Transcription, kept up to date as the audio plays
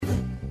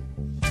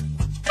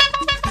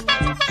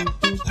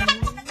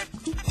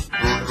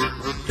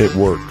It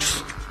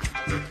works.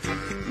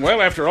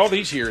 Well, after all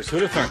these years,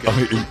 who'd have thunk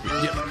it?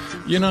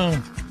 You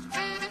know,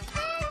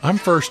 I'm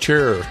first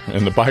chair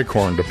in the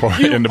bike-horn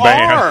department in the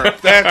band.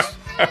 That's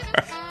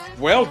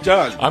well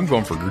done. I'm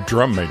going for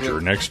drum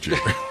major next year.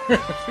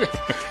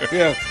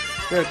 Yeah.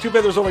 Too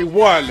bad there's only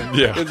one in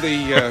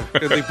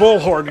the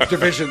bullhorn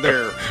division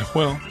there.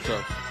 Well,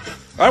 so,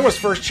 I was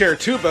first chair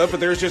tuba,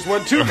 but there's just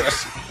one tuba.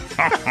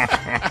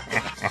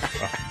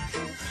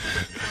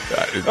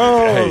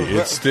 Hey,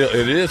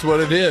 it is what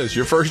it is.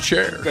 Your first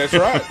chair. That's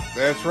right.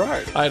 That's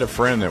right. I had a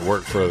friend that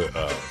worked for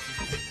the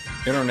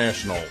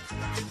international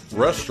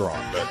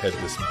restaurant that had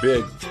this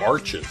big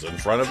arches in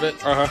front of it.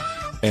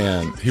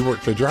 And he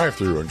worked the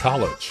drive-thru in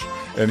college.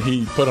 And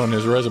he put on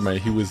his resume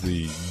he was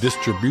the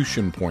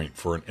distribution point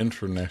for an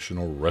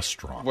international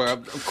restaurant. Well,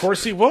 of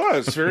course he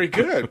was. Very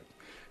good.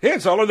 Yeah,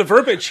 it's all in the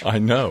verbiage. I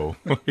know.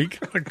 He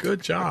got a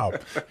good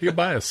job. He could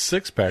buy a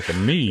six-pack of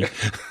me.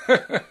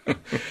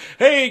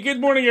 Hey, good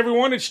morning,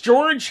 everyone. It's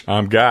George.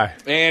 I'm Guy.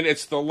 And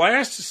it's the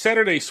last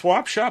Saturday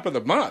swap shop of the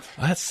month.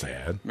 That's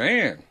sad.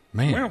 Man.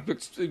 Well,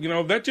 it's,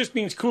 that just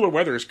means cooler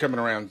weather is coming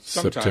around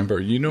sometime. September.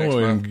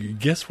 And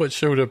guess what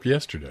showed up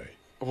yesterday?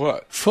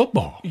 What?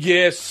 Football.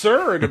 Yes,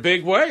 sir, in a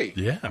big way.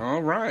 Yeah.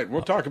 All right.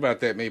 We'll talk about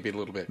that maybe a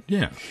little bit.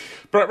 Yeah.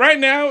 But right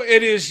now,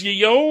 it is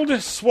ye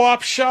old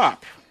swap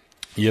shop.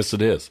 Yes,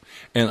 it is.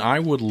 And I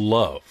would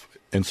love,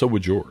 and so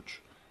would George,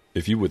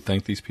 if you would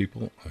thank these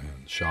people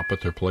and shop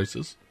at their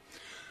places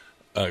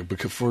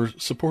because for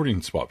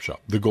supporting Swap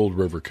Shop, the Gold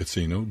River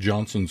Casino,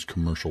 Johnson's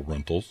Commercial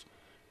Rentals,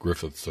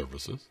 Griffith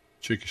Services,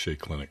 Chickasha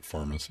Clinic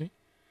Pharmacy,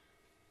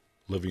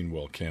 Living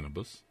Well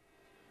Cannabis,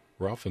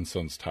 Ralph &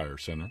 Sons Tire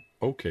Center,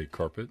 OK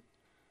Carpet,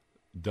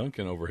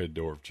 Duncan Overhead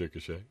Door of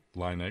Chickasha,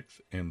 Linex,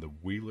 and the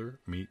Wheeler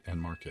Meat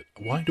and Market.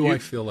 Why do I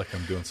feel like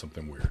I'm doing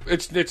something weird?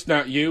 It's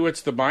not you,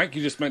 it's the mic.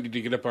 You just might need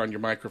to get up on your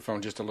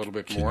microphone just a little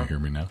bit more. Can you hear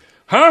me now?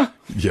 Huh?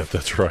 Yeah,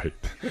 that's right.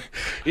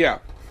 Yeah.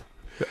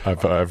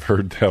 I've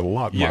heard that a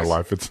lot in my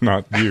life. It's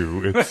not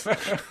you. It's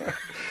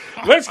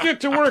Let's get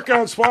to work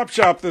on Swap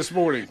Shop this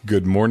morning.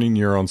 Good morning,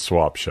 you're on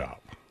Swap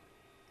Shop.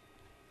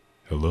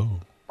 Hello.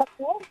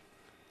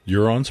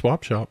 You're on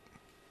Swap Shop.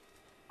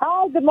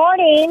 Oh, good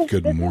morning.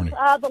 Good morning.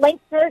 This is the Link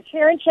Church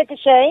here in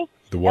Chickasha.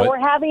 The what? And we're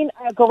having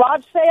a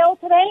garage sale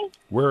today.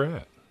 Where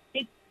at?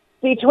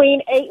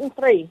 Between 8 and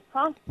 3.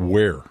 Huh?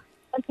 Where?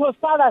 A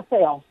tostada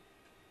sale.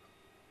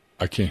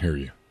 I can't hear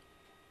you.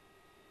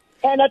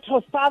 And a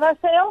tostada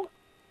sale?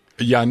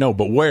 Yeah, I know,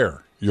 but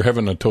where? You're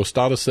having a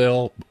tostada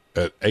sale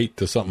at 8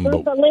 to something.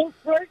 There's the Link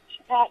Church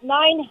at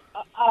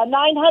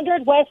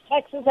 900 West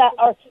Texas,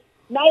 or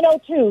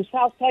 902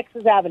 South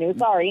Texas Avenue.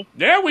 Sorry.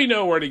 Now we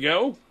know where to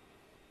go.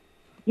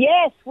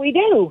 Yes, we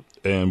do.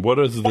 And what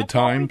is the That's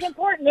times? That's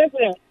important,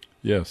 isn't it?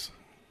 Yes.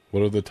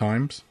 What are the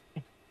times?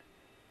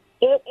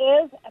 It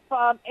is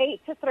from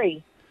 8 to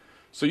 3.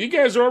 So you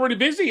guys are already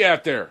busy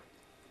out there.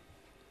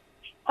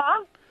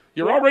 Huh?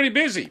 You're already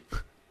busy.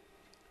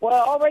 We're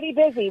already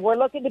busy. We're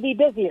looking to be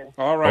busier.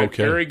 All right.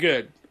 Okay. Very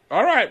good.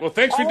 All right. Well,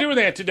 thanks for doing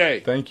that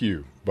today. Thank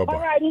you. Bye-bye. All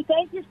righty.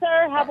 Thank you,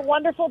 sir. Have a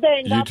wonderful day.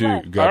 And You God too.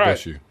 bless. God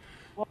bless you.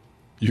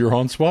 You're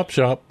on Swap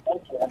Shop.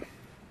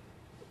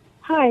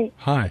 Hi.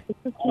 Hi.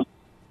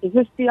 Is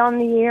this the on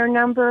the air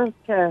number?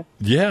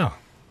 Yeah,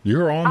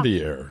 you're on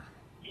the air.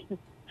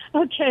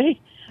 Okay.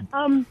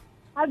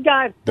 I've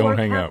got Don't four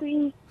hang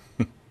puppies.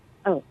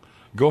 up.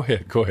 Go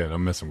ahead.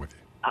 I'm messing with you.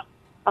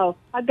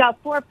 I've got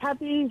 4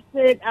 puppies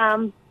that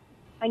I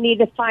need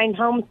to find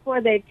homes for.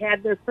 They've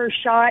had their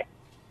first shot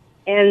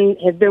and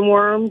have been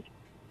wormed.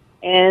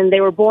 And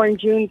they were born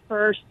June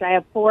 1st. I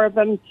have 4 of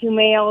them, 2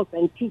 males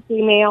and 2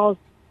 females.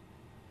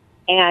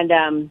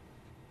 And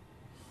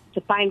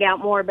to find out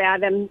more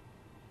about them,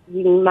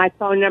 my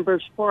phone number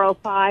is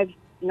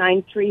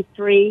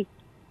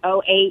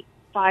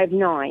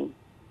 405-933-0859.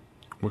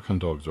 What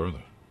kind of dogs are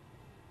they?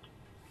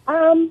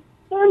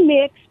 They're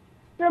mixed.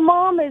 Their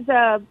mom is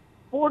a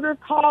border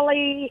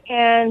collie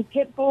and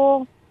pit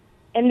bull,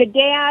 and the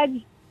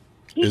dad,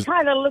 he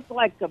kind of looks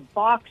like a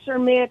boxer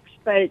mix,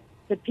 but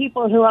the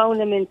people who own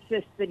him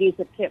insist that he's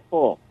a pit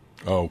bull.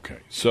 Okay,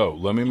 so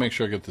let me make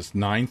sure I get this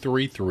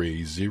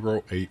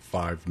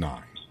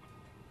 933-0859.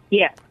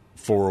 Yeah.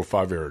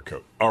 405 area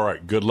code. All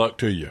right, good luck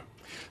to you.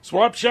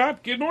 Swap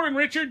Shop. Good morning,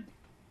 Richard.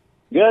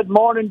 Good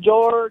morning,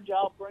 George.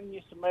 I'll bring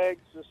you some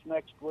eggs this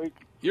next week.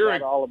 You're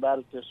Not all about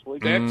it this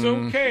week. That's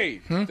okay.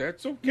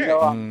 That's okay. You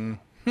know,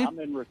 I'm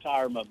in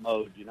retirement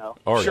mode, you know.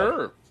 All right.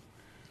 Sure.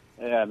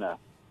 And,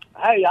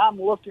 hey,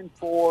 I'm looking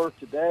for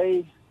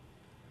today,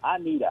 I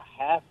need a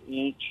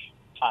half-inch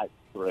pipe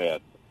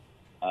threader.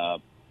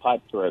 I've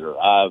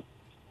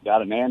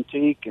got an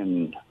antique,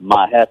 and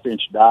my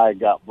half-inch die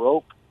got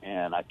broke,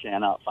 and I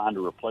cannot find a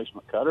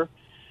replacement cutter.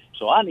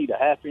 So I need a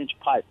half-inch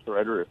pipe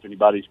threader if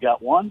anybody's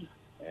got one,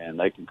 and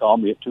they can call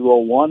me at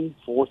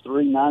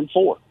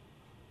 201-4394.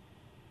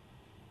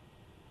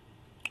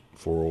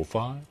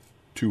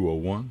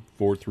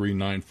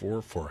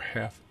 405-201-4394 for a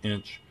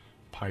half-inch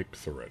pipe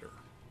threader.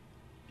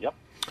 Yep.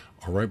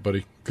 All right,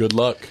 buddy. Good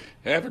luck.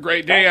 Have a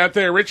great day out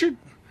there, Richard.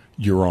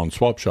 You're on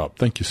Swap Shop.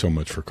 Thank you so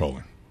much for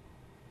calling.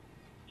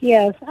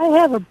 Yes, I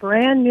have a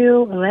brand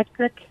new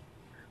electric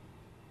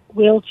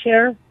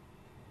wheelchair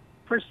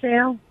for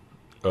sale.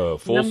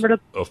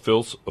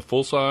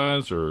 Full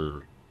size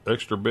or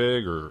extra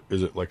big, or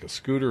is it like a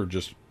scooter or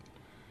just?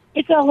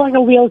 It's like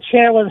a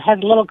wheelchair with has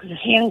a little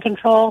hand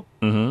control.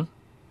 Mm-hmm.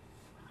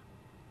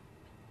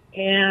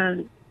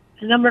 And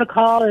the number to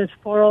call is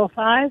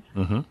 405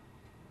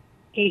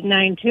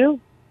 892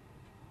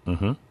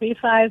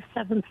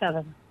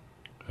 3577.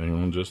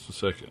 Hang on just a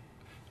second.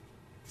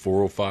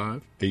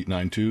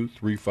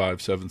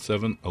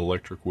 405-892-3577,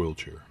 electric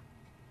wheelchair.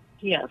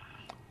 Yes.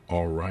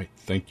 All right.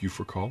 Thank you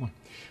for calling.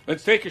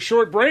 Let's take a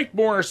short break.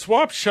 More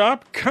Swap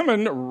Shop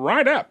coming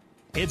right up.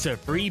 It's a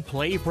free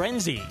play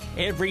frenzy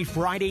every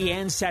Friday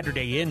and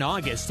Saturday in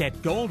August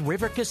at Gold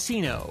River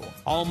Casino.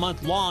 All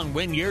month long,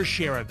 win your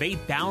share of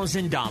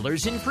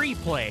 $8,000 in free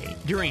play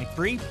during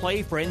Free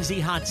Play Frenzy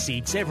hot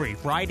seats every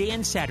Friday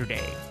and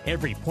Saturday.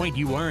 Every point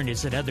you earn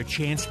is another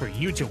chance for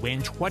you to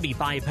win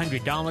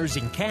 $2,500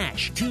 in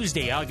cash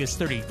Tuesday, August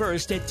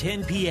 31st at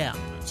 10 p.m.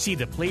 See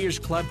the Players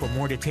Club for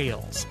more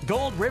details.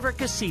 Gold River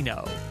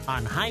Casino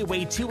on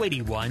Highway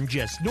 281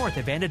 just north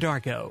of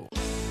Anadarko.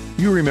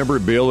 You remember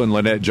Bill and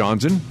Lynette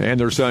Johnson and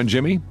their son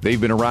Jimmy? They've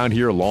been around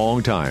here a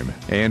long time,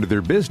 and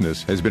their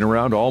business has been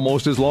around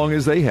almost as long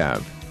as they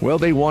have. Well,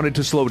 they wanted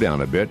to slow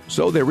down a bit,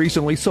 so they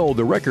recently sold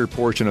the record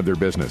portion of their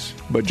business.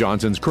 But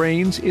Johnson's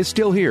Cranes is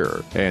still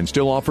here and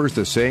still offers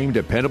the same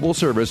dependable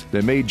service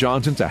that made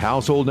Johnson's a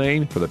household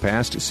name for the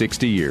past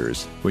 60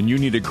 years. When you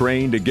need a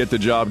crane to get the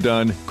job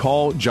done,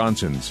 call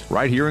Johnson's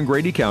right here in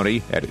Grady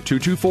County at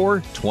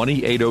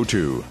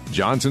 224-2802.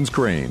 Johnson's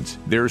Cranes.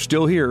 They're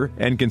still here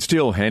and can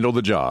still handle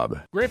the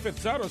job.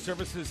 Griffith's Auto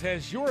Services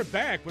has your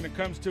back when it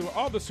comes to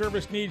all the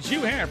service needs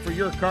you have for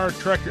your car,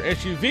 truck, or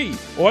SUV.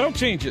 Oil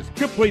changes,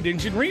 complete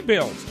engine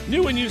rebuilds,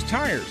 new and used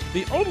tires.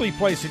 The only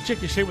place in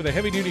Chickasha with a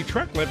heavy-duty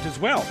truck lift as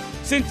well.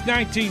 Since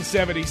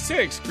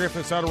 1976,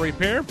 Griffith's Auto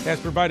Repair has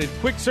provided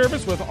quick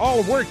service with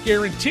all work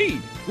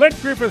guaranteed. Let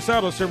Griffith's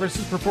Auto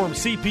Services perform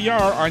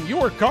CPR on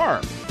your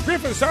car.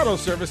 Griffith's Auto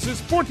Services,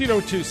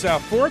 1402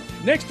 South 4th,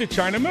 next to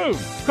China Moon.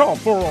 Call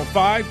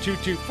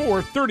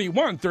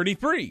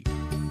 405-224-3133.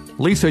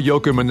 Lisa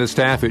Yoakum and the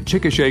staff at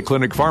Chickasha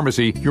Clinic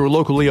Pharmacy, your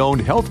locally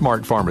owned Health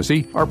Mart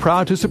pharmacy, are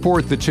proud to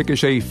support the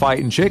Chickasha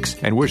Fightin' Chicks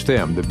and wish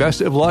them the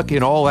best of luck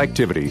in all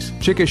activities.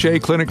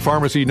 Chickasha Clinic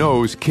Pharmacy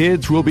knows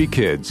kids will be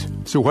kids.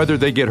 So whether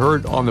they get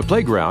hurt on the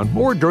playground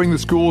or during the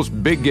school's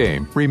big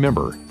game,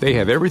 remember, they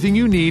have everything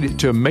you need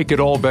to make it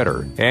all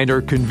better and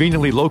are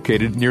conveniently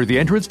located near the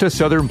entrance to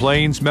Southern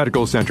Plains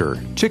Medical Center.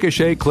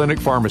 Chickasha Clinic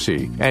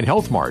Pharmacy and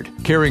Health Mart,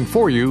 caring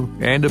for you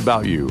and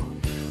about you.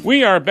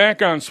 We are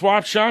back on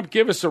Swap Shop.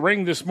 Give us a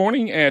ring this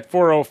morning at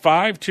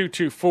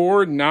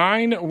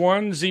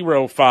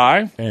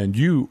 405-224-9105. And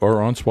you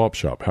are on Swap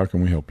Shop. How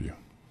can we help you?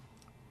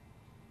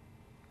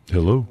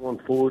 Hello? One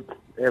Ford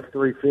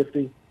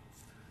F-350,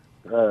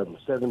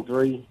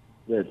 7.3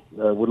 that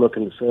we're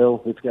looking to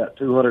sell. It's got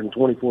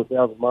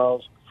 224,000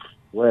 miles.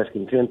 We're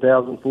asking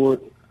 $10,000 for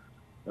it.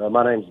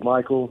 My name's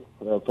Michael.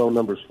 Phone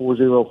number is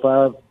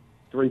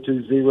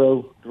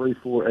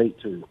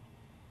 405-320-3482.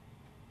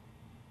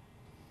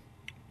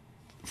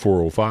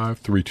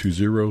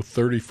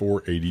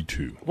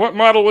 405-320-3482. What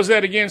model was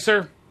that again,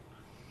 sir?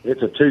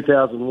 It's a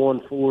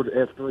 2001 Ford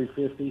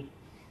F-350.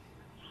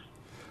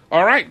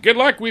 All right. Good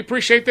luck. We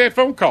appreciate that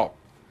phone call.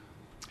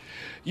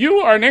 You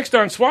are next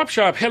on Swap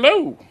Shop.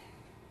 Hello.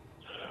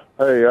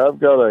 Hey, I've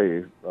got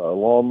a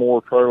lawnmower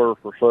trailer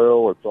for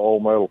sale. It's all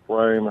metal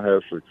frame. It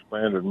has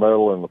expanded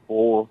metal in the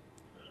floor.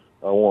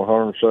 I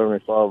want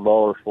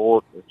 $175 for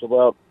it. It's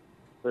about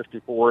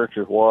 54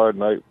 inches wide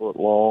and 8 foot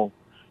long.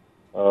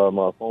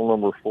 My phone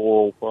number is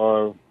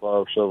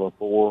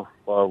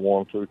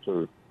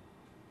 405-574-5122.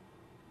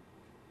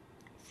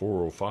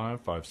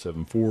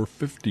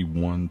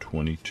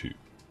 405-574-5122.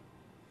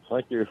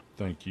 Thank you.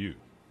 Thank you.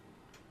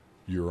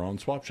 You're on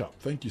Swap Shop.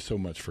 Thank you so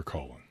much for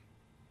calling.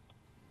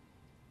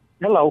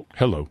 Hello.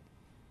 Hello.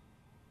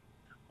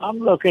 I'm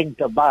looking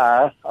to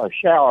buy a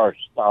shower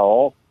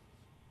stall,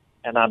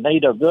 and I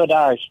need a good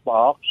ice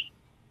box,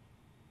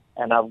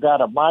 and I've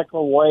got a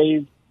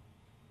microwave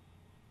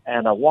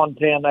and a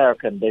 110 air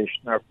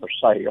conditioner for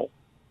sale.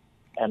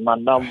 And my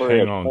number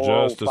is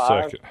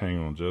 405. Hang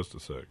on just a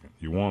second.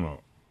 You want a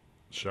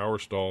shower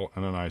stall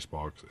and an ice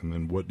box, and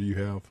then what do you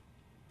have?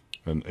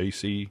 An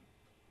AC?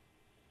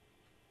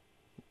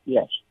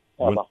 Yes.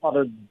 I have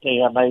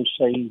 110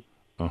 AC.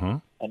 Uh-huh.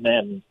 And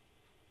then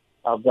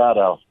I've got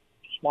a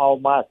small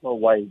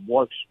microwave,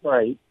 works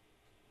great.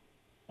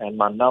 And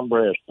my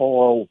number is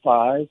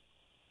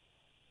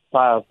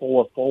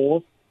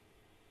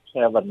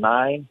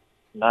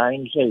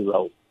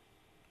 405-544-7990.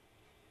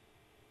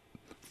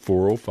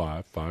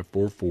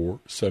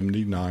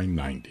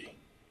 405-544-7990.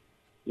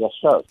 Yes,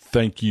 sir.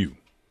 Thank you.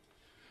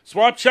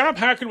 Swap Shop,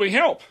 how can we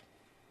help?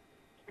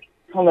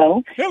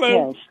 Hello.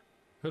 Hello. Yes.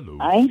 Hello.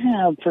 I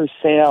have for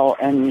sale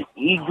an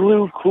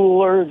Igloo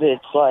cooler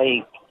that's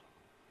like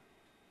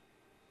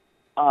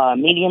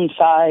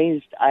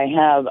medium-sized. I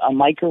have a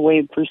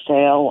microwave for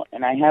sale,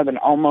 and I have an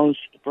almost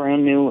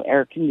brand-new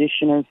air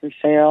conditioner for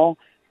sale.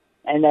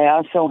 And I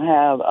also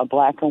have a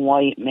black and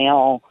white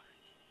male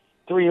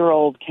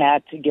 3-year-old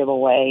cat to give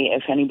away.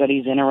 If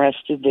anybody's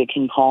interested, they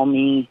can call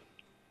me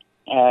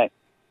at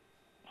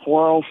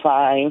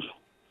 405.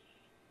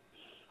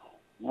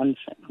 1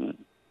 second.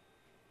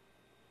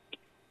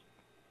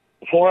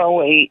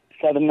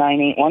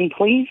 408-7981,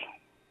 please.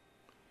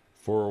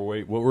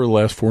 408. What were the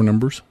last 4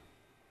 numbers?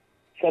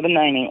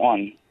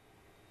 7981.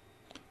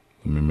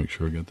 Let me make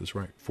sure I got this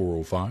right.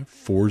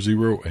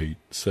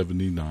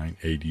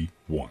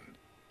 405-408-7981.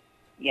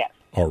 Yes.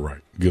 All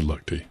right. Good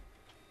luck to you.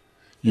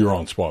 You're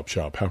on Swap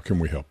Shop. How can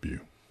we help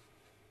you?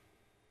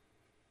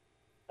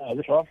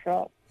 The Swap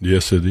Shop?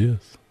 Yes, it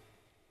is.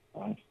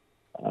 I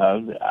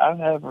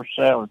have for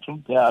sale a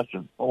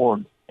 2004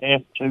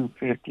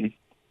 F-250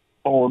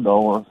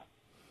 4-door,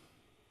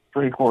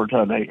 3/4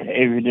 ton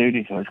heavy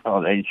duty, so it's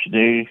called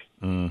HD.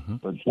 Mm-hmm.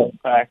 With full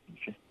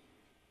package.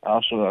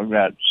 Also, I've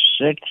got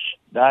 6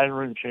 dining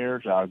room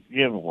chairs I'll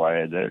give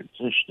away. They're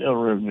still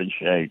real good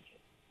shape.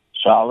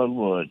 Solid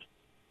wood.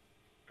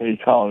 Please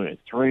call me at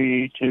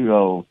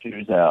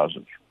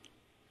 320-2000.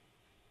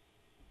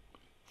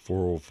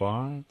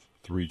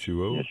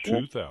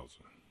 405-320-2000.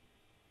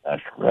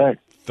 That's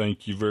correct.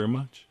 Thank you very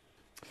much.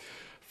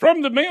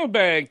 From the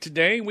mailbag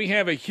today, we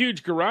have a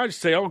huge garage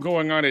sale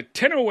going on at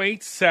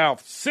 1008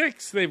 South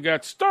 6th. They've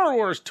got Star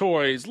Wars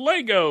toys,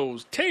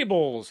 Legos,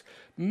 tables,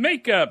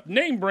 makeup,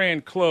 name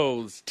brand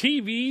clothes,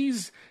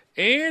 TVs,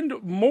 and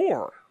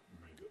more.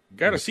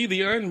 Got to see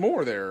the and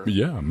more there.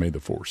 Yeah, may the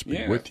force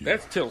be with you.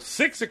 That's till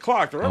 6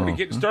 o'clock. They're already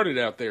getting started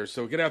out there,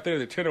 so get out there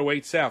to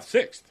 1008 South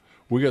 6th.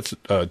 We got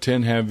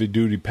 10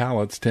 heavy-duty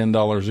pallets,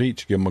 $10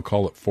 each. Give them a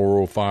call at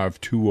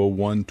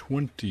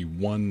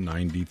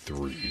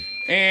 405-201-2193.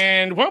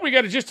 And while we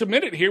got just a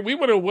minute here, we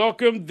want to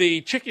welcome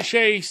the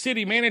Chickasha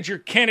City Manager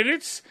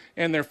candidates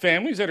and their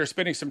families that are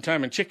spending some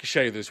time in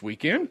Chickasha this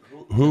weekend.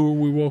 Who are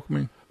we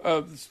welcoming?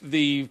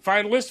 The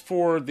finalists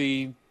for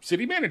the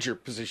city manager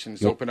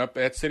positions open up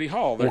at City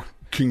Hall. Well,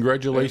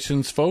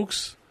 congratulations,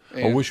 folks.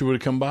 I wish you would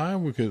have come by.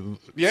 We could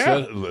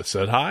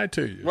said hi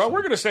to you. Well,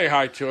 we're going to say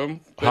hi to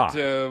them. But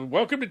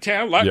welcome to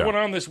town. A lot going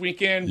on this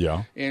weekend.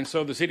 Yeah. And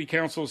so the city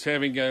council is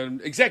having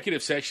an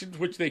executive session,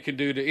 which they can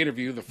do to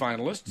interview the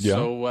finalists. Yeah.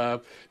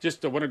 So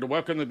just wanted to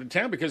welcome them to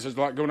town because there's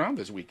a lot going on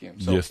this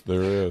weekend. So, yes,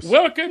 there is.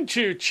 Welcome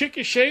to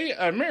Chickasha,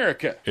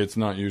 America. It's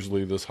not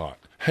usually this hot.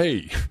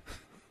 Hey.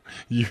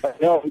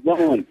 How's it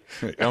going?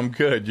 I'm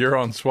good. You're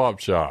on Swap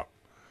Shop.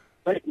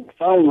 I think the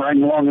phone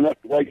rang long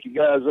enough to wake you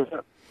guys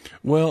up.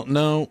 Well,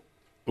 no,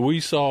 we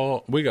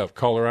got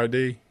caller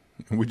ID.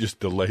 We just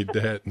delayed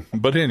that.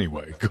 But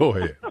anyway, go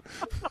ahead.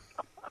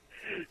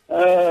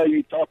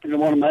 You talking to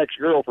one of my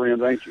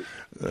ex-girlfriends, ain't you?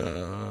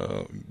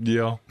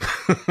 Yeah.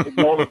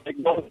 Ignore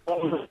the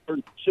phone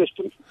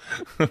system.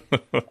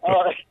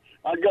 All right.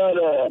 I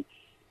got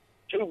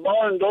 2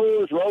 barn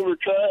doors, roller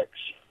tracks,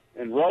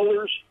 and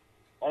rollers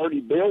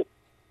already built.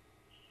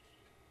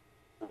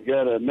 I've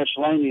got a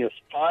miscellaneous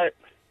pipe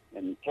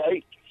and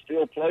plate,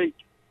 steel plate,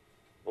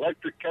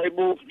 electric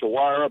cable to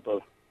wire up a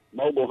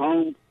mobile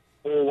home,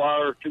 full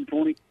wire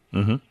 220.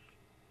 Mm-hmm.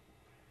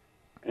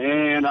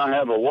 And I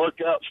have a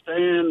workout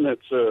stand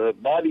that's a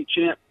Body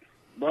Champ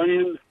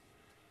brand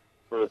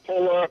for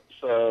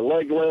pull-ups,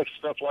 leg lifts,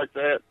 stuff like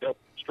that. Help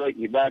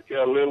straighten your back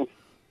out a little.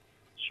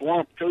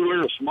 Swamp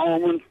cooler, a small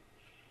one.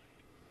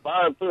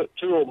 5-foot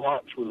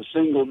toolbox with a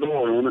single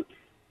door on it.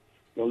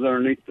 Goes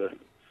underneath the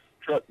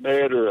truck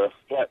bed or a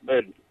flat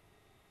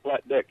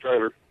deck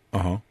trailer.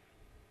 Uh-huh.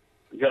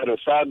 I got a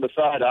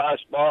side-by-side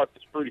ice box.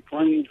 It's pretty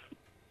clean.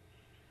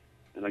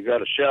 And I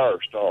got a shower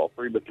stall,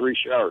 3x3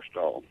 shower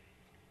stall.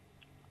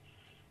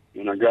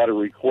 And I got a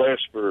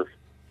request for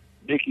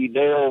Dickie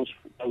Dale's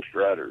Ghost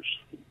Riders.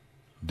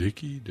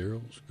 Dickie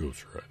Dale's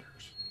Ghost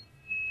Riders.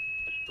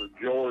 It's for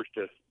George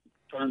to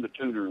turn the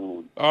tuner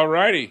on. All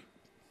righty.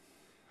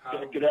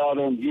 Check it out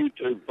on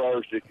YouTube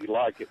first. If you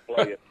like it,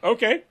 play it.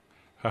 Okay.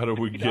 How do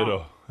we get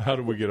a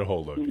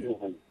hold of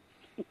you?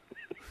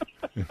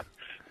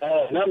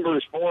 Number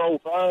is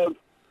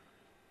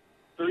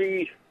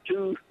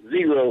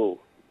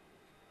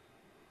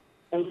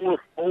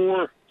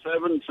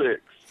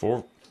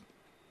 405-320-4476.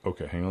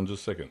 Okay, hang on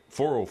just a second.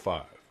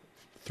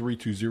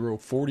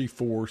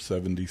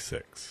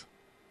 405-320-4476.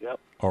 Yep.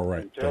 All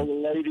right. And tell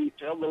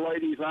the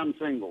ladies I'm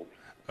single.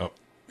 Oh,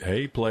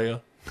 hey,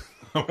 playa.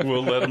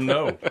 We'll let them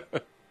know.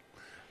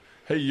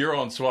 Hey, you're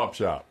on Swap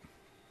Shop.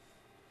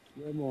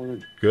 Good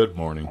morning. Good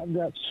morning. I've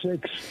got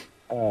 6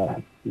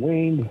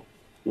 weaned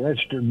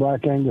registered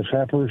Black Angus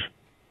heifers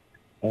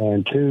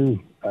and 2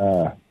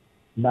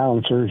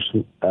 balancers.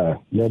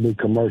 They'll be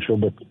commercial,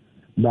 but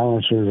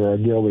balancers are a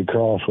Gilby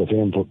cross with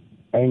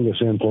Angus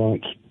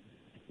influence.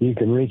 You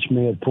can reach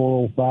me at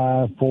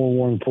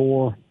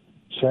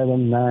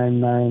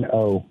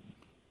 405-414-7990.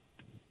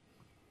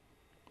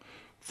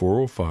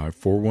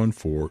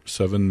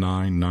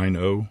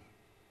 405-414-7990.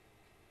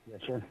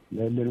 Yes, sir.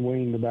 They've been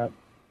weaned about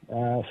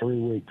 3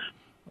 weeks.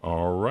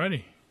 All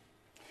righty.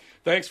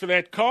 Thanks for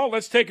that call.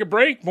 Let's take a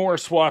break. More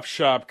Swap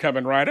Shop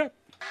coming right up.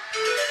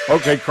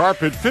 Okay,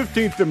 Carpet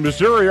 15th in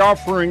Missouri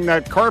offering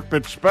that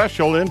carpet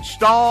special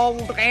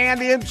installed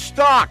and in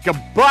stock.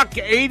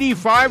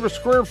 $185 a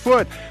square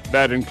foot.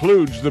 That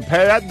includes the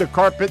pad, the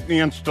carpet, and the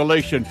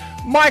installation.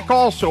 Mike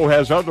also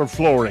has other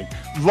flooring,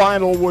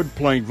 vinyl wood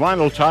plank,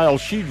 vinyl tile,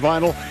 sheet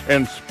vinyl,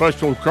 and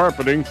special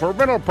carpeting for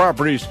rental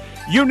properties.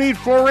 You need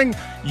flooring?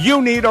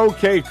 You need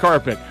OK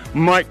Carpet.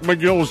 Mike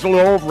McGill's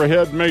low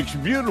overhead makes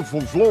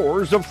beautiful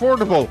floors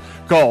affordable.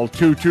 Call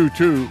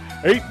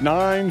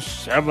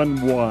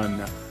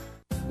 222-8971.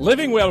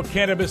 Living Well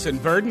Cannabis in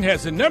Verdon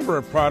has a number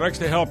of products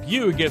to help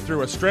you get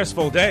through a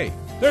stressful day.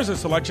 There's a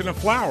selection of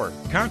flour,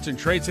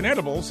 concentrates, and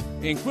edibles,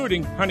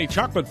 including honey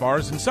chocolate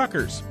bars and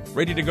suckers.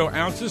 Ready-to-go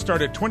ounces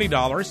start at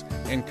 $20,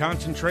 and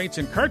concentrates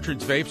and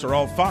cartridge vapes are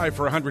all $5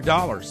 for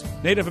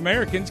 $100. Native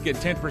Americans get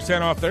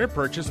 10% off their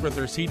purchase with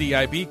their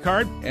CDIB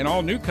card, and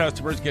all new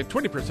customers get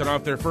 20%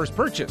 off their first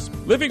purchase.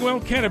 Living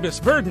Well Cannabis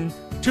Verdon,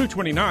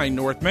 229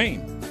 North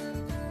Main.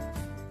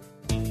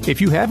 If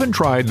you haven't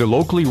tried the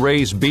locally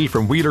raised beef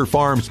from Wheeler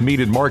Farms Meat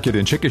and Market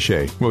in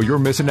Chickasha, well, you're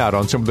missing out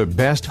on some of the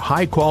best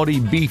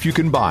high-quality beef you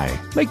can buy.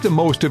 Make the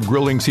most of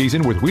grilling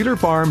season with Wheeler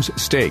Farms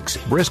steaks,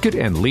 brisket,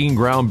 and lean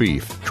ground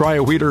beef. Try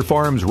a Wheeler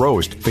Farms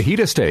roast,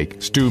 fajita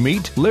steak, stew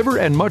meat, liver,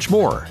 and much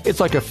more.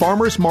 It's like a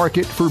farmer's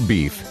market for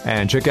beef.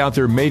 And check out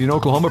their Made in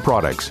Oklahoma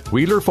products.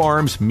 Wheeler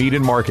Farms Meat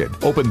and Market.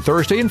 Open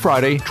Thursday and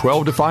Friday,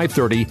 12 to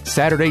 5:30,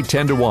 Saturday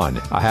 10 to 1,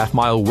 a half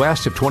mile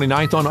west of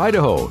 29th on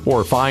Idaho.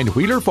 Or find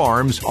Wheeler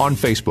Farms on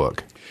Facebook.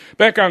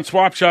 Back on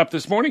Swap Shop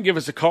this morning, give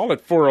us a call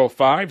at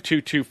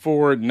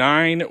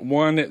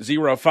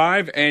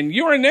 405-224-9105. And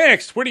you're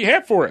next. What do you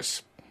have for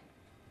us?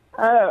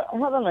 I'm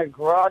having a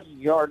garage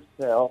yard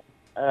sale.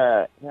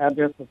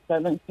 Address of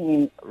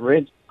 17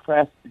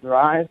 Ridgecrest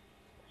Drive.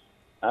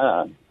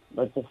 But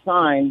the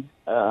sign,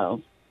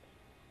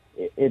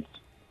 it's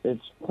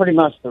pretty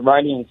much the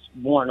writing's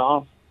worn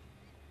off.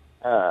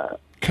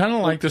 Kind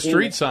of like the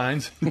street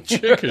signs in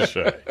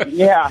Chickasha.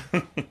 Yeah.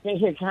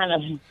 You kind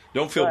of...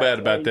 Don't feel bad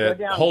about that.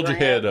 Hold your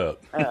head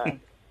up.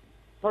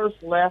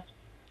 First left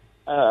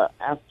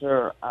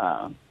after,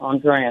 on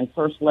Grand,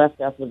 first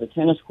left after the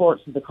tennis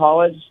courts of the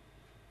college.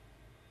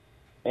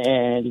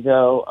 And you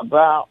go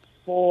about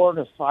 4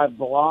 to 5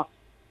 blocks.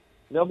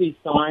 There'll be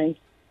signs.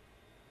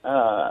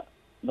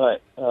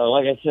 But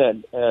like I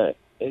said,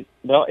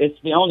 it's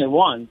the only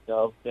one,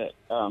 though, that...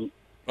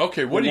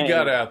 okay, what do you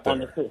got out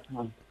there?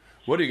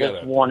 What do you got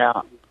out? Worn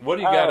out. What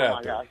do you got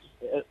out there? Gosh.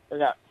 I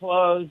got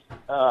clothes,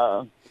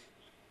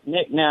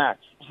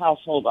 knickknacks,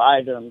 household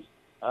items,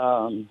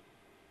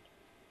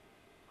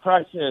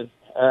 crutches,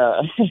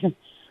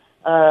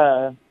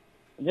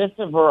 just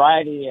a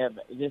variety of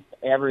just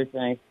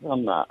everything.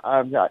 From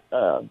I've got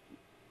a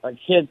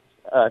kid's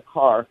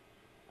car,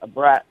 a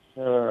Bratz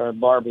or a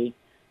Barbie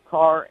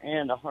car,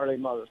 and a Harley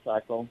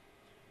motorcycle.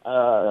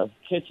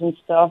 Kitchen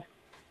stuff,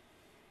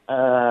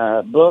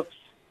 books.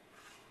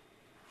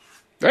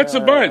 That's a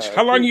bunch.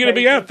 How long are you going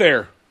to be out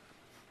there?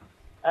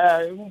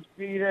 We're going to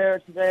be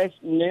there today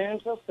from noon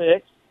till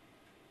 6,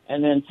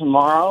 and then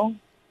tomorrow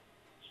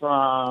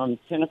from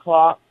 10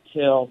 o'clock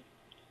till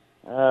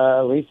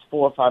at least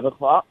 4 or 5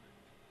 o'clock.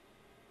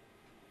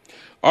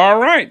 All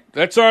right.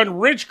 That's on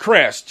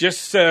Ridgecrest,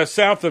 just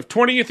south of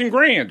 20th and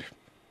Grand.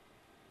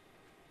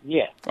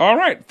 Yeah. All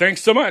right.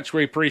 Thanks so much.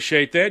 We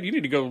appreciate that. You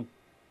need to go.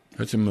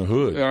 That's in the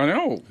hood. I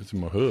know. That's in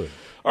my hood.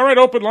 All right,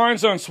 open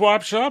lines on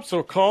Swap Shop,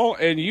 so call,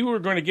 and you are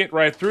going to get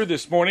right through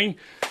this morning.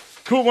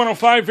 Cool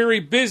 105, very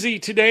busy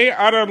today,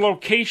 out on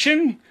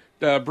location.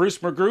 Bruce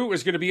McGrew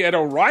is going to be at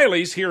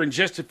O'Reilly's here in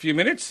just a few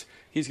minutes.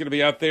 He's going to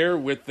be out there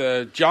with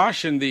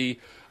Josh and the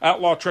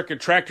Outlaw Truck and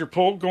Tractor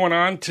Pull going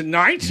on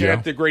tonight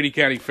at the Grady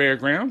County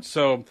Fairgrounds.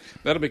 So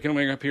that'll be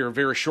coming up here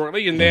very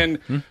shortly. And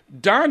then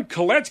Don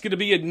Collette's going to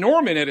be at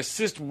Norman at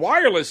Assist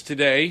Wireless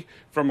today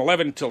from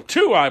 11 until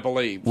 2, I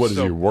believe. What, is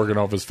he working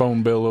off his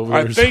phone bill over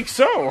there? I think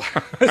so.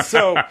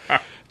 So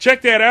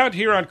check that out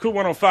here on Cool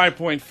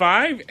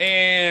 105.5.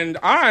 And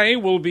I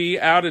will be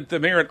out at the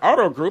Merritt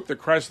Auto Group, the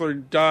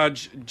Chrysler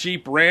Dodge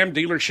Jeep Ram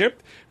dealership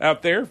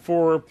out there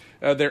for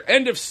their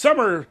end of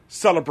summer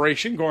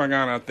celebration going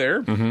on out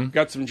there.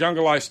 Got some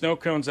Jungle Eye snow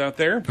cones out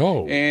there.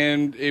 Oh.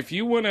 And if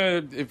you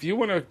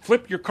wanna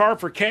flip your car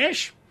for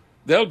cash,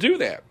 they'll do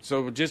that.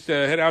 So just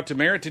head out to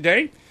Merritt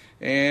today,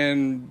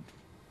 and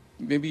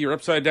maybe you're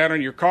upside down on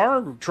your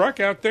car or truck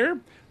out there.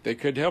 They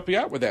could help you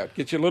out with that.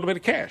 Get you a little bit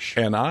of cash.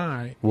 And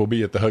I will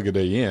be at the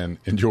Hug-A-Day Inn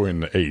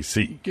enjoying the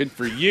AC. Good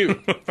for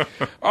you.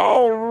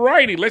 All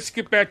righty, let's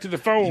get back to the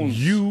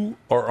phones. You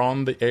are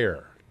on the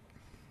air.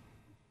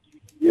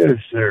 Yes,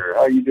 sir.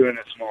 How you doing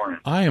this morning?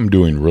 I am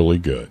doing really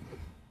good.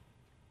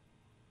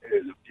 It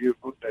is a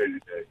beautiful day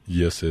today.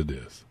 Yes, it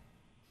is.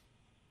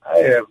 I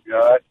have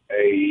got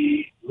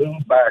a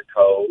little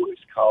backhoe.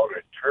 It's called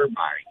a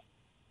turbine.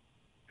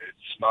 It's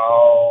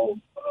small,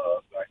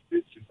 like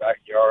fits in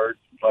backyards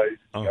and places.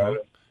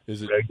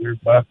 It's got a regular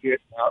bucket,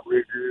 not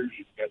riggers.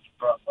 It's got the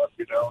front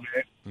bucket on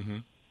it.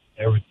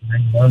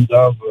 Everything runs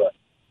off a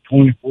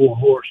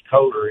 24-horse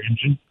Kohler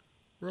engine.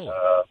 Really?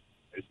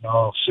 It's all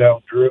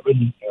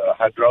driven,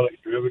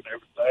 hydraulic driven,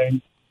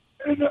 everything.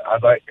 And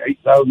I'd like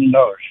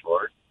 $8,000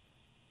 for it.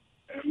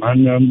 And my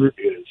number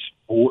is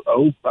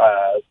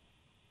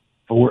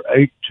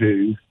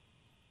 405-482-6379.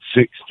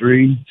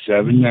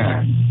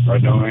 If I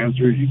don't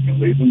answer, you can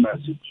leave a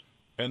message.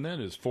 And that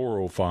is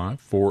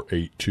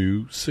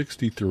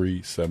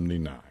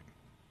 405-482-6379.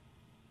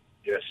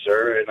 Yes,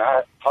 sir. And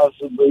I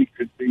possibly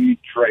could be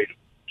tradable,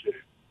 too.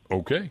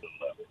 Okay.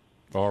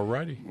 All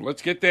righty.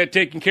 Let's get that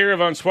taken care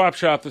of on Swap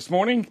Shop this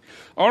morning.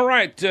 All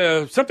right.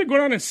 Something going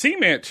on in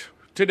cement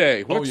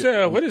today.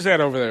 What is that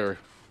over there?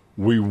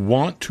 We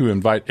want to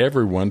invite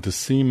everyone to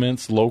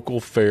Cement's local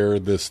fair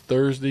this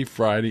Thursday,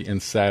 Friday,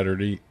 and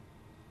Saturday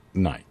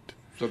night.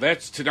 So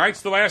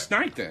tonight's the last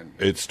night then.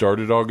 It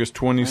started August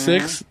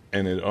 26th,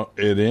 and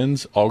it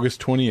ends August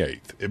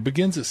 28th. It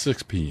begins at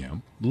 6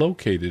 p.m.,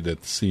 located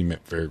at the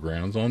Cement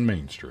Fairgrounds on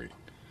Main Street.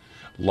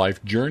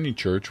 Life Journey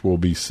Church will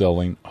be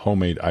selling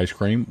homemade ice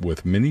cream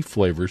with many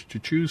flavors to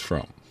choose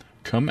from.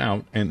 Come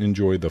out and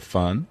enjoy the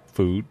fun,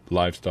 food,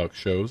 livestock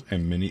shows,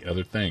 and many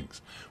other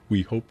things.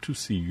 We hope to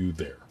see you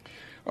there.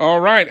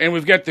 All right, and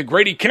we've got the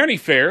Grady County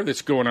Fair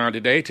that's going on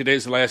today.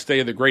 Today's the last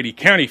day of the Grady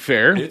County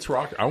Fair. It's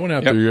rocking. I went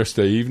out there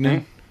yesterday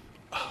evening.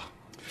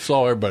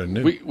 Saw everybody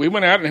new. We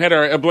went out and had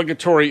our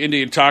obligatory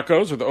Indian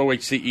tacos with the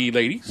OHCE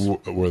ladies.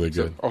 Were they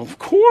good? Of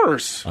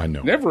course. I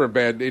know. Never a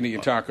bad Indian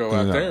taco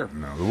out there.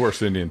 No, the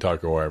worst Indian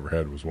taco I ever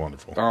had was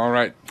wonderful. All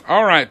right.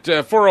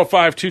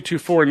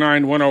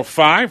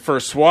 405-224-9105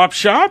 for Swap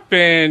Shop.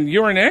 And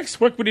you're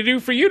next. What would he do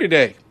for you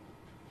today?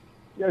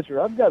 Yes, sir.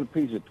 I've got a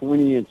piece of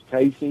 20-inch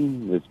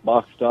casing that's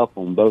boxed off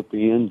on both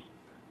ends.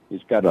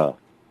 It's got a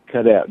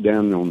cutout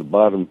down on the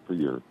bottom for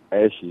your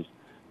ashes.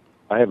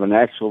 I have an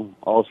axle.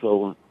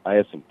 Also, I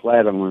have some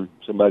flat iron.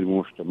 Somebody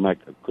wants to make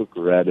a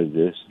cooker out of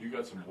this. You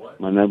got some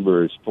what? My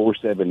number is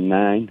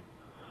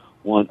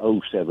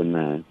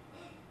 479-1079.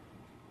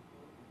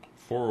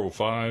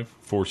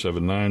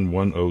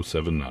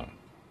 405-479-1079.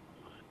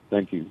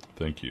 Thank you.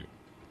 Thank you.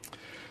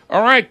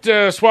 All right,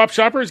 Swap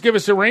Shoppers, give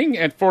us a ring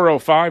at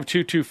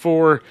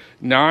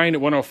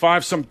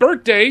 405-224-9105. Some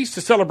birthdays to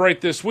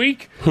celebrate this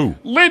week. Who?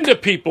 Linda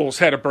Peoples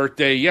had a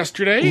birthday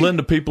yesterday.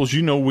 Linda Peoples,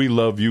 you know we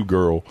love you,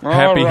 girl. All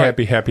happy right.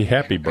 birthday.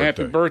 Happy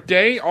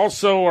birthday.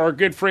 Also, our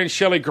good friend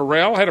Shelley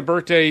Gorell had a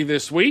birthday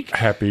this week.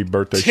 Happy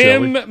birthday,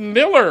 Shelley. Tim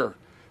Miller,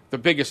 the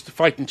biggest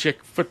fighting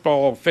chick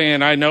football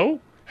fan I know,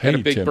 had a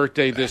big Tim.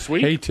 birthday this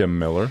week. Hey, Tim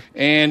Miller.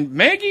 And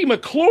Maggie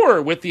McClure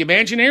with the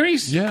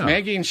Imaginaries. Yeah.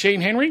 Maggie and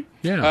Shane Henry.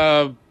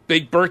 Yeah.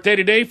 Big birthday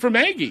today for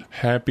Maggie.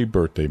 Happy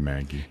birthday,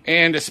 Maggie.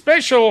 And a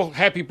special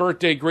happy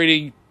birthday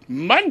greeting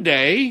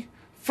Monday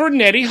for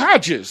Nettie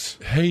Hodges.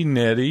 Hey,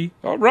 Nettie.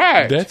 All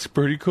right. That's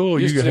pretty cool.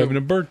 Used You're to having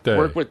a birthday.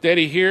 Work with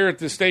Nettie here at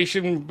the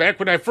station back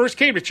when I first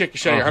came to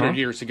Chickasha 100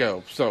 years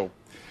ago. So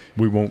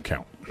we won't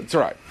count. That's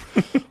all right.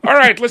 All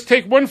right, let's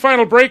take one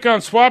final break on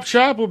Swap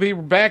Shop. We'll be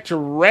back to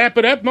wrap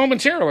it up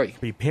momentarily.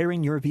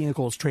 Repairing your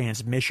vehicle's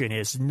transmission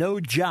is no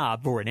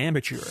job for an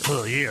amateur.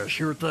 Oh, yeah,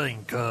 sure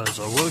thing, cuz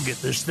we'll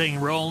get this thing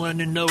rolling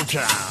in no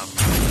time.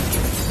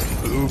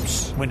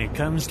 Oops. When it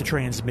comes to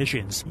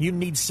transmissions, you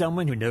need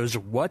someone who knows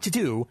what to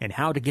do and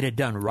how to get it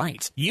done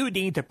right. You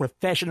need the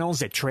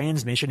professionals at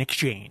Transmission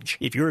Exchange.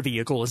 If your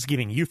vehicle is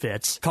giving you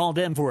fits, call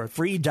them for a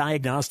free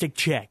diagnostic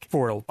check.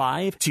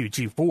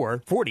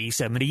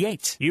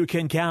 405-224-4078. You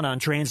can count on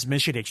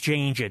Transmission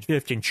Exchange at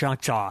 5th and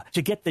Choctaw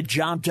to get the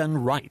job done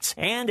right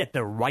and at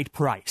the right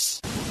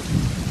price.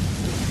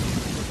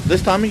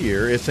 This time of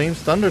year, it seems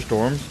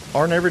thunderstorms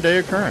are an everyday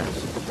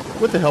occurrence.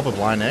 With the help of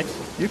Line-X,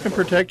 you can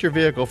protect your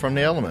vehicle from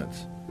the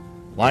elements.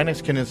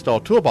 Line-X can install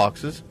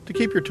toolboxes to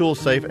keep your tools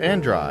safe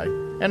and dry,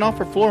 and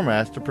offer floor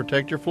mats to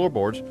protect your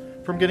floorboards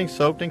from getting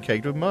soaked and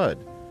caked with mud.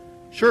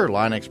 Sure,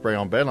 Line-X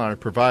spray-on bed liner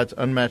provides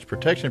unmatched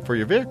protection for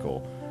your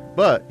vehicle,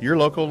 but your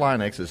local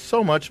Line-X is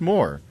so much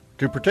more.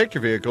 To protect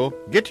your vehicle,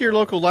 get to your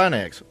local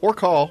Line-X or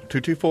call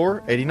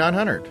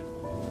 224-8900.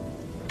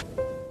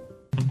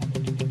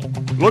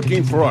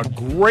 Looking for a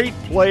great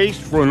place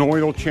for an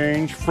oil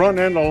change,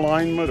 front-end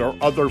alignment, or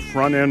other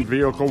front-end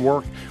vehicle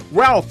work?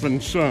 Ralph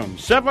 & Son,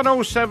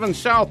 707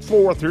 South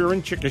 4th here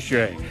in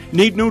Chickasha.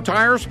 Need new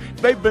tires?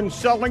 They've been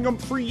selling them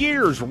for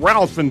years.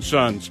 Ralph &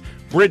 Sons,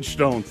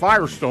 Bridgestone,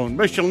 Firestone,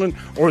 Michelin,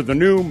 or the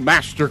new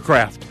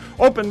Mastercraft.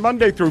 Open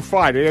Monday through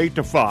Friday, 8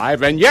 to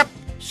 5, and yep,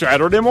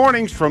 Saturday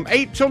mornings from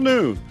 8 till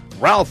noon.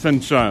 Ralph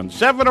 & Son,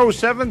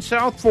 707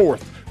 South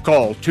 4th.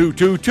 Call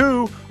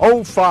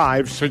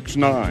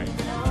 222-0569.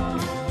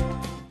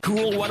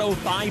 Cool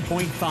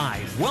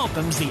 105.5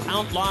 welcomes the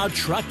Outlaw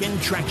Truck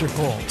and Tractor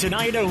Pull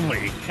tonight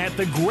only at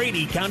the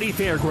Grady County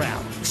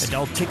Fairgrounds.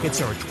 Adult tickets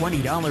are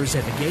 $20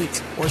 at the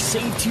gate, or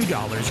save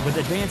 $2 with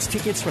advance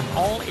tickets from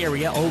all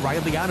area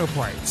O'Reilly Auto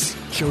Parts.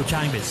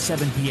 Showtime is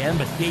 7 p.m.,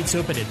 but gates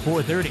open at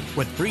 4:30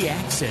 with free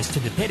access to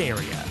the pit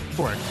area.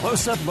 For a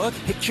close-up look,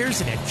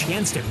 pictures, and a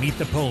chance to meet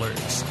the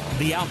pullers.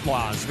 The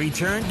Outlaws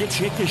return to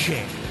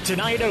Chickasha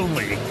tonight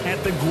only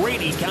at the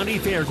Grady County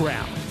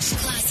Fairgrounds.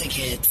 Classic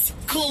hits,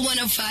 Cool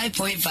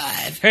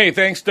 105.5. Hey,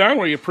 thanks, Don.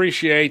 We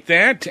appreciate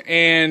that.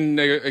 And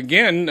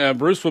again,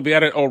 Bruce will be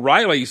out at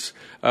O'Reilly's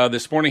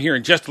this morning here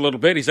in just a little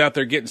bit. He's out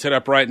there getting set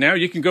up right now.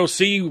 You can go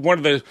see one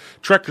of the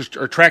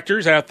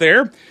tractors out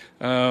there.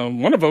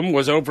 One of them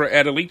was over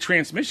at Elite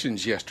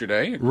Transmissions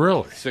yesterday.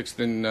 Really? 6th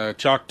and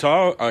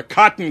Choctaw.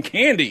 Cotton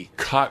Candy.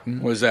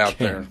 Cotton was out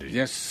Candy. there.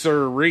 Yes,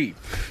 sirree.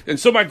 And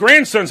so my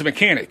grandson's a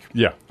mechanic.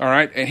 Yeah. All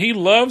right. And he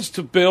loves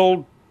to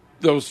build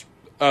those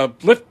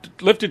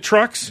lifted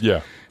trucks.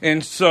 Yeah.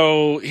 And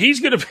so he's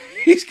gonna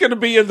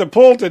be in the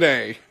pool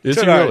today. Is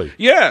tonight. he really?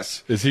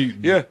 Yes. Is he?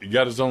 Yeah. He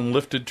got his own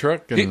lifted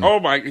truck. And You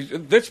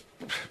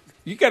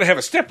got to have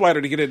a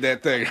stepladder to get in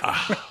that thing.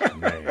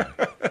 Man.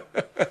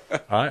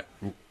 All right.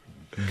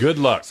 Good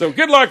luck. So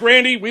good luck,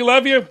 Randy. We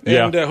love you,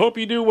 and Yeah. hope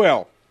you do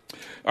well.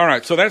 All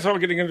right, so that's all we're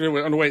getting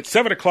on the way at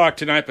 7 o'clock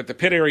tonight, but the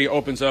pit area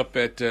opens up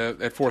at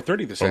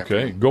 4:30 this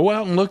afternoon. Okay. Go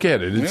out and look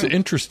at it. It's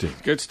interesting.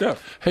 Good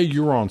stuff. Hey,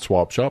 you're on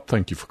Swap Shop.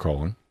 Thank you for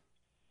calling.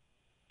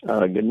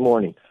 Good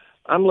morning.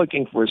 I'm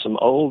looking for some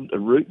old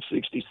Route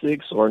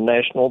 66 or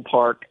National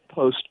Park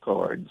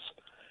postcards.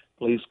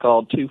 Please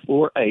call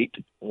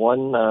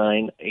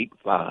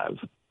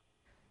 248-1985.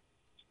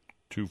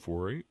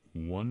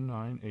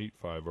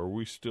 248-1985. Are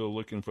we still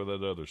looking for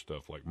that other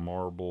stuff like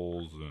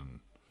marbles and...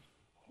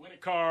 Win a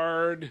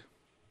card.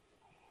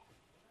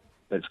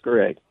 That's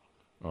correct.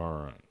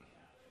 All right.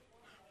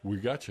 We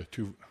got you.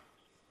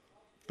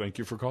 Thank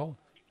you for calling.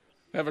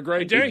 Have a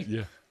great day.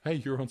 Yeah. Hey,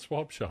 you're on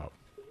Swap Shop.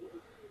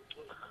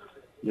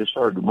 Yes,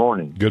 sir. Good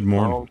morning. Good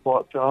morning. On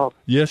Swap Shop?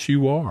 Yes,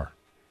 you are.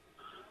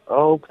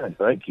 Okay,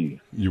 thank you.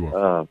 You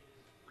are.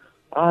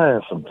 I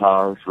have some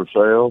tires for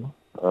sale.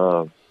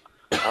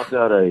 I've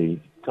got a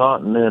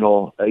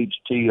Continental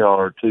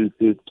HTR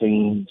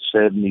 215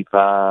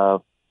 75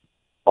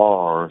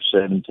 R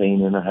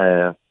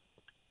 17.5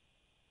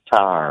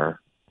 tire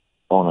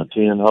on a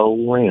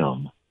 10-hole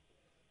rim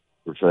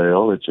for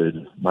sale. It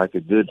should make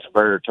a good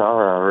spare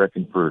tire, I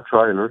reckon, for a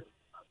trailer.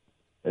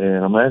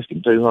 And I'm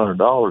asking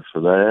 $200 for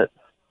that.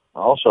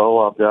 Also,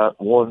 I've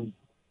got one.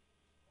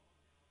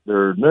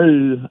 They're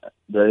new.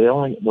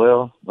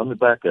 Let me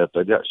back up.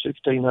 They got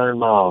 1,600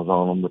 miles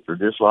on them, but they're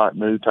just like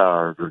new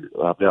tires.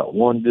 I've got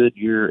one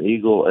Goodyear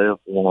Eagle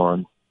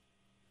F1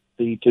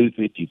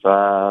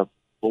 P255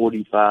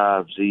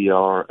 45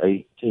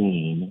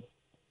 ZR18.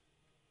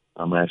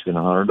 I'm asking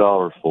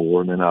 $100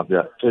 for, and then I've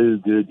got two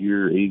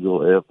Goodyear Eagle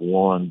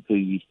F1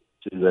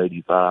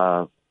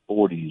 P285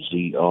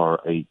 40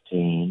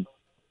 ZR18.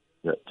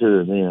 Got two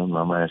of them.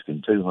 I'm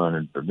asking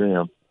 $200 for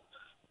them.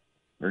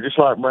 They're just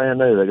like brand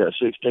new. They got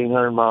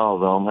 1,600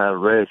 miles on them. Had a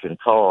wreck in a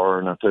car,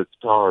 and I took the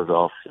tires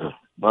off the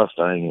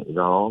Mustang it was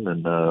on,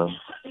 and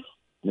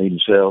need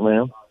to sell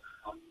them.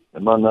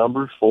 And my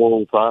number's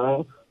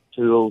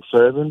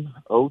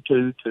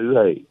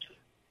 405-207-0228.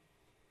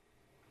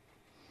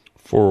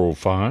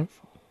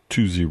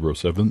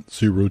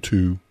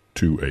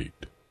 405-207-0228.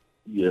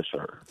 Yes,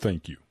 sir.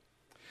 Thank you.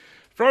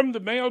 From the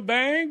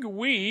mailbag,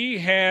 we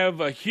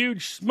have a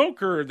huge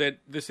smoker that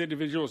this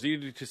individual is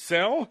needed to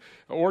sell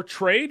or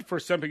trade for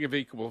something of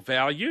equal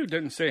value.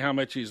 Doesn't say how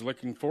much he's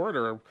looking for it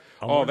or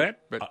that.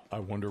 But I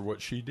wonder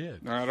what she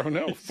did. I don't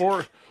know.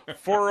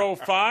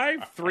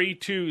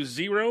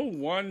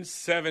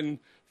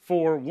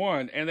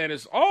 405-320-1741. And that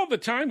is all the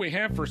time we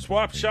have for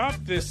Swap Shop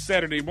this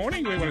Saturday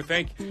morning. We want to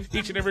thank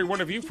each and every one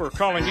of you for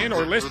calling in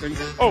or listening.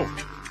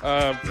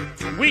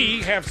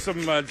 We have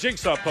some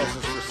jigsaw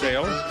puzzles for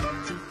sale,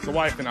 the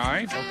wife and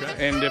I.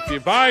 Okay. And if you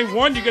buy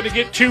one, you're going to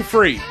get two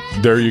free.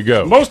 There you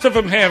go. Most of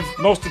them have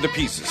most of the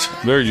pieces.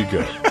 There you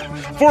go.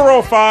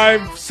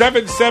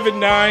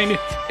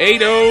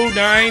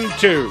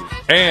 405-779-8092.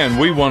 And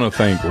we want to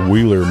thank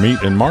Wheeler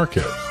Meat and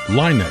Market,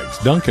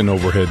 Linex, Duncan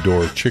Overhead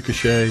Door,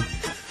 Chickasha,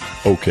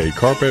 OK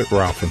Carpet,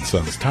 Ralph &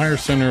 Sons Tire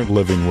Center,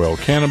 Living Well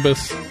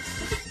Cannabis,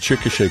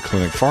 Chickasha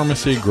Clinic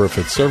Pharmacy,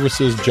 Griffith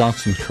Services,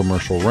 Johnson's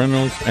Commercial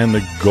Rentals, and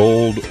the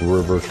Gold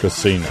River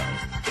Casino.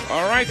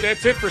 All right,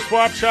 that's it for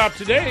Swap Shop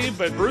today,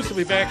 but Bruce will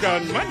be back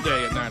on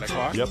Monday at 9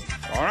 o'clock. Yep.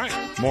 All right.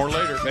 More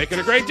later. Make it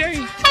a great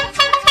day.